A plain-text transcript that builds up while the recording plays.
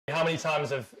many times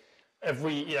have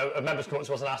we, you know, a member's come up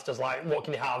to us and asked us, like, what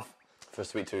can you have for a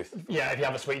sweet tooth? Yeah, if you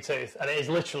have a sweet tooth. And it is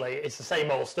literally, it's the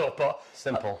same old stuff, but...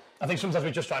 Simple. I think sometimes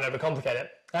we're just trying to overcomplicate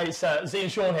it. Hey, it's Z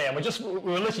and Sean here, and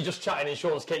we were literally just chatting in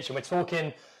Sean's kitchen. We're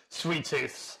talking sweet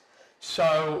tooths.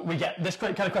 So we get, this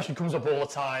kind of question comes up all the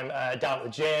time down at the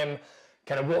gym.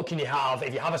 Kind of what can you have?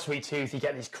 If you have a sweet tooth, you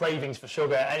get these cravings for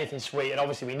sugar, anything sweet, and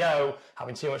obviously we know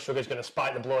having too much sugar is going to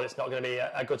spike the blood. It's not going to be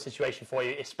a good situation for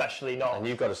you, especially not... And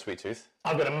you've got a sweet tooth.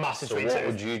 I've got a massive sweet tooth. So what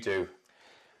would you do?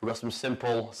 We've got some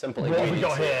simple ingredients. What have we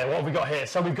got here? What have we got here?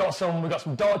 So we've got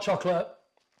some dark chocolate,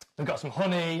 we've got some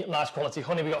honey, nice quality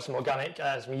honey, we've got some organic,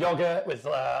 some yogurt with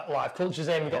live cultures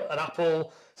in, we've got an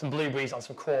apple, some blueberries and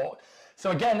some quark.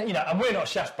 So again, you know, and we're not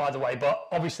chefs by the way, but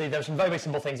obviously there's some very, very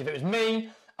simple things. If it was me,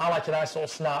 I like a nice little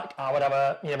snack. I would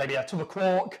have maybe a tub of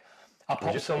quark. I'll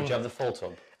pop some... Would you have the full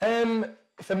tub?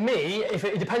 For me,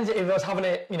 it depends if I was having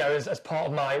it, you know, as part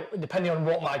of my, depending on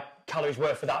what my calories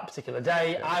were for that particular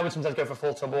day, I would sometimes go for a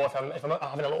full tub, or if I'm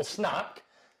having a little snack,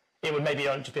 it would maybe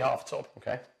just be half a tub.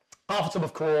 Okay. Half a tub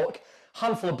of quark,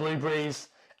 handful of blueberries,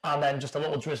 and then just a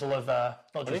little drizzle of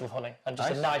honey, and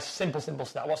just a nice, simple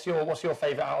snack. What's your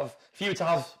favourite out of? If you were to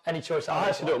have any choice, I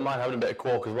actually don't mind having a bit of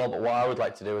quark as well. But what I would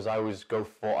like to do is I always go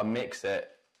for a mix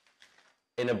it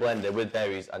in a blender with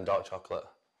berries and dark chocolate.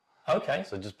 Okay.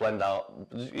 So just blend out,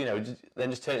 you know,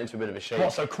 then just turn it into a bit of a shake.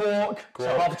 What? So quark, so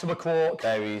half a tub of quark,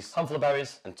 berries, handful of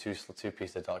berries, and two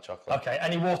pieces of dark chocolate. Okay.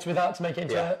 Any water with that to make it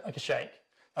into like a shake?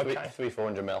 Okay.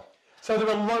 400 ml. So there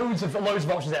are loads of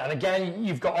options there, and again,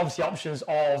 you've got obviously options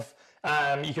of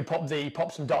you could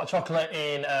pop some dark chocolate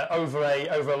in over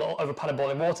a pan of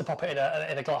boiling water, pop it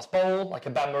in a glass bowl like a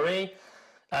bain marie,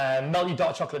 melt your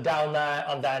dark chocolate down there,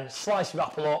 and then slice your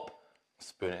apple up,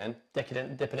 spoon it in, dip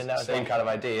it in there. Same kind of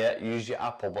idea. Use your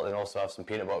apple, but then also have some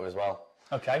peanut butter as well.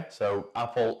 Okay. So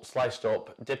apple sliced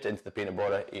up, dipped into the peanut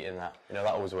butter, eating that. You know,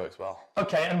 that always works well.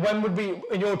 Okay, and when would be,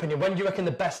 in your opinion, when do you reckon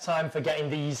the best time for getting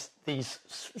these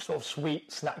sort of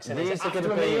sweet snacks in? Is it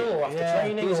after a meal or after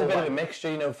training? It's a bit of a mixture,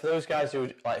 you know, for those guys who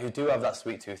do have that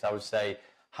sweet tooth, I would say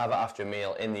have it after a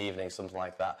meal, in the evening, something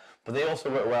like that. But they also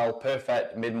work well,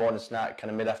 perfect mid-morning snack, kind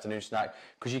of mid-afternoon snack,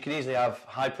 because you can easily have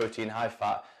high protein, high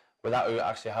fat, without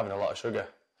actually having a lot of sugar.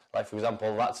 Like, for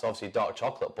example, that's obviously dark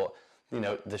chocolate, but you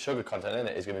know, the sugar content in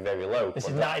it is going to be very low. This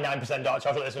is 99% dark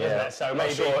chocolate, this one, isn't it? So I'm maybe,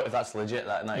 not sure if that's legit,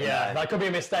 that 99. Yeah, that could be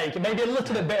a mistake. Maybe a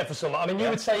little bit bitter for some. I mean, you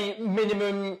would say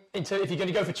minimum, if you're going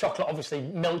to go for chocolate, obviously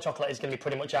milk chocolate is going to be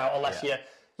pretty much out unless you're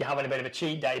having a bit of a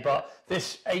cheat day. But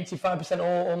this 85%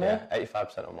 or more? Yeah,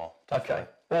 85% or more. Definitely.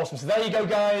 Okay, awesome. So there you go,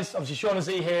 guys. Obviously, Sean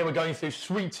Z here. We're going through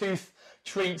sweet tooth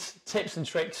treats, tips and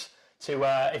tricks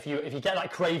to, if you get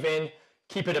that craving,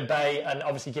 keep it at bay, and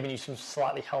obviously giving you some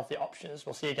slightly healthier options.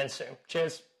 We'll see you again soon.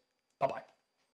 Cheers. Bye-bye.